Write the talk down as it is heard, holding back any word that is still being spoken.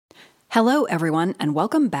Hello, everyone, and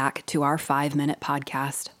welcome back to our 5-minute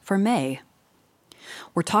podcast for May.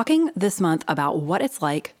 We're talking this month about what it's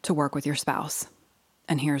like to work with your spouse.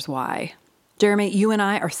 And here's why. Jeremy, you and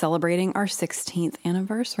I are celebrating our 16th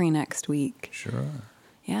anniversary next week. Sure.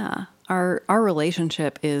 Yeah. Our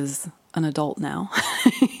relationship is an adult now.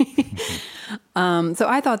 So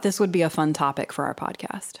I thought this would be a fun topic for our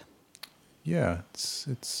podcast. Yeah,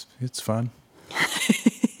 it's fun.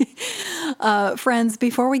 Friends,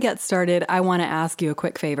 before we get started, I want to ask you a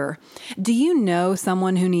quick favor. Do you know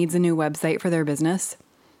someone who needs a new website for their business?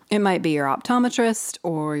 It might be your optometrist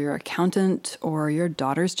or your accountant or your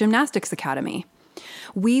daughter's gymnastics academy.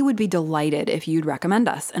 We would be delighted if you'd recommend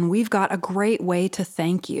us, and we've got a great way to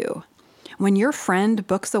thank you. When your friend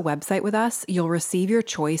books a website with us, you'll receive your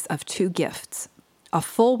choice of 2 gifts: a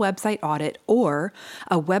full website audit or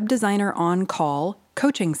a web designer on-call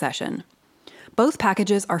coaching session. Both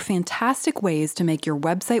packages are fantastic ways to make your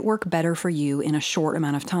website work better for you in a short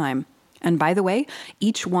amount of time. And by the way,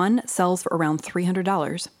 each one sells for around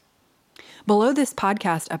 $300. Below this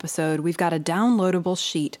podcast episode, we've got a downloadable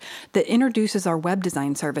sheet that introduces our web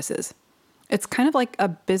design services. It's kind of like a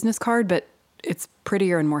business card, but it's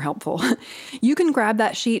prettier and more helpful. You can grab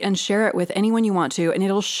that sheet and share it with anyone you want to, and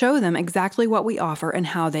it'll show them exactly what we offer and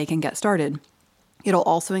how they can get started. It'll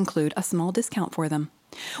also include a small discount for them.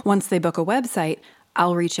 Once they book a website,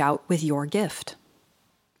 I'll reach out with your gift.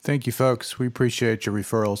 Thank you, folks. We appreciate your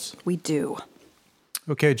referrals. We do.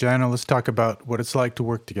 Okay, Jana, let's talk about what it's like to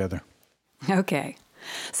work together. Okay.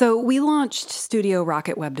 So we launched Studio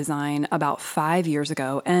Rocket Web Design about 5 years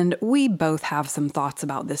ago, and we both have some thoughts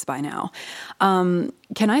about this by now. Can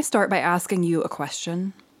I start by asking you a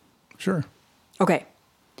question? Sure. Okay.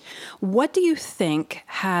 What do you think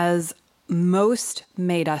has most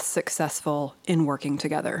made us successful in working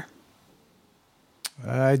together?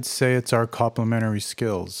 I'd say it's our complementary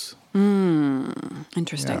skills.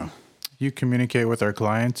 Interesting. Yeah. You communicate with our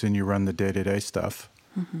clients and you run the day-to-day stuff.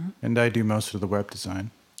 Mm-hmm. And I do most of the web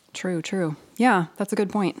design. True. Yeah, that's a good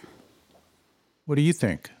point. What do you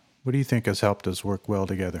think? What do you think has helped us work well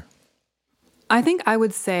together? I think I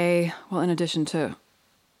would say, well, in addition to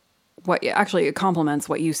what actually it complements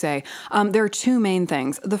what you say, there are 2 main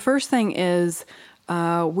things. The first thing is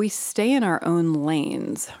we stay in our own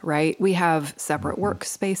lanes, right? We have separate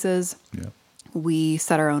workspaces. Yeah. We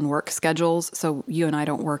set our own work schedules, so you and I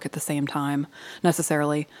don't work at the same time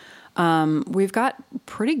necessarily. We've got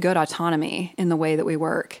pretty good autonomy in the way that we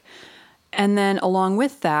work. And then along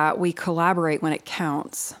with that, we collaborate when it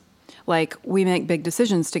counts. Like, we make big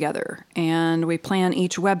decisions together, and we plan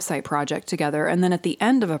each website project together, and then at the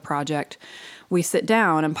end of a project, we sit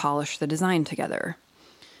down and polish the design together.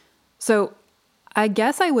 So I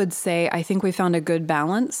guess I would say I think we found a good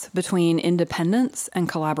balance between independence and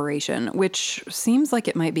collaboration, which seems like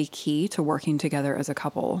it might be key to working together as a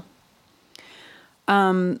couple.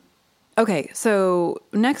 Okay, so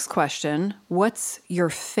next question. What's your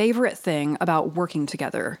favorite thing about working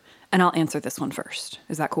together? And I'll answer this one first.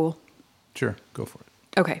 Is that cool? Sure, go for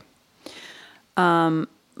it. Okay.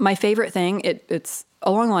 My favorite thing, it's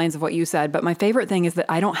along the lines of what you said, but my favorite thing is that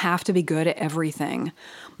I don't have to be good at everything.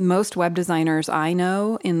 Most web designers I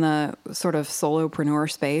know in the sort of solopreneur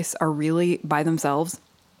space are really by themselves,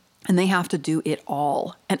 and they have to do it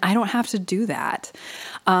all. And I don't have to do that.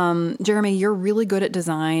 Jeremy, you're really good at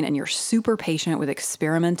design, and you're super patient with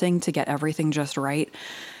experimenting to get everything just right.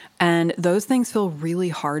 And those things feel really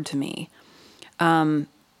hard to me.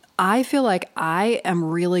 I feel like I am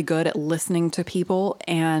really good at listening to people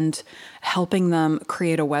and helping them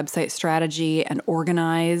create a website strategy and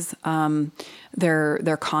organize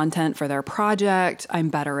their content for their project. I'm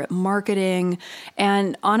better at marketing.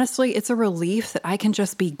 And honestly, it's a relief that I can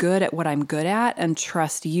just be good at what I'm good at and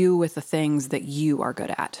trust you with the things that you are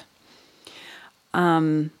good at.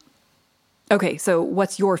 Okay, so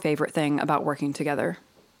what's your favorite thing about working together?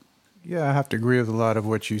 Yeah, I have to agree with a lot of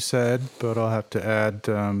what you said, but I'll have to add,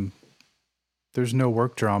 there's no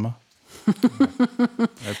work drama.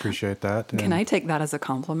 I appreciate that. Can I take that as a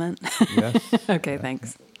compliment? Yes. Okay,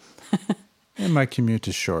 thanks. And my commute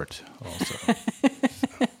is short also.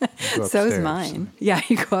 So is mine. Yeah,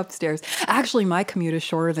 you go upstairs. Actually, my commute is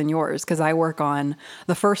shorter than yours because I work on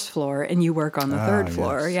the first floor and you work on the third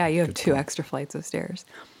floor. Yes. Yeah, you have Good 2 point. extra flights of stairs.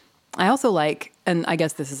 I also like, and I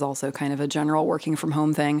guess this is also kind of a general working from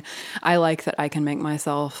home thing, I like that I can make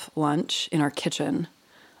myself lunch in our kitchen.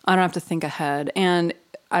 I don't have to think ahead, and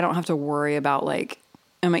I don't have to worry about, like,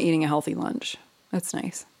 am I eating a healthy lunch? That's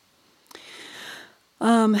nice.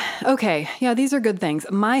 Okay, yeah, these are good things.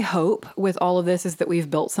 My hope with all of this is that we've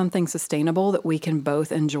built something sustainable that we can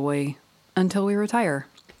both enjoy until we retire.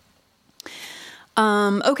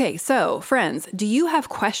 Okay, so friends, do you have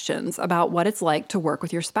questions about what it's like to work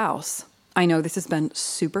with your spouse? I know this has been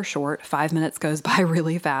super short. 5 minutes goes by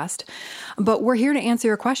really fast, but we're here to answer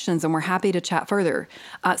your questions and we're happy to chat further.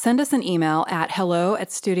 Send us an email at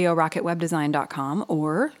hello@studiorocketwebdesign.com,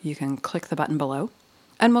 or you can click the button below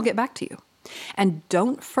and we'll get back to you. And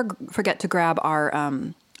don't forget to grab our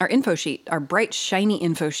info sheet, our bright, shiny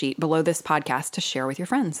info sheet below this podcast to share with your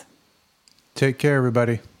friends. Take care,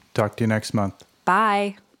 everybody. Talk to you next month.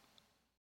 Bye.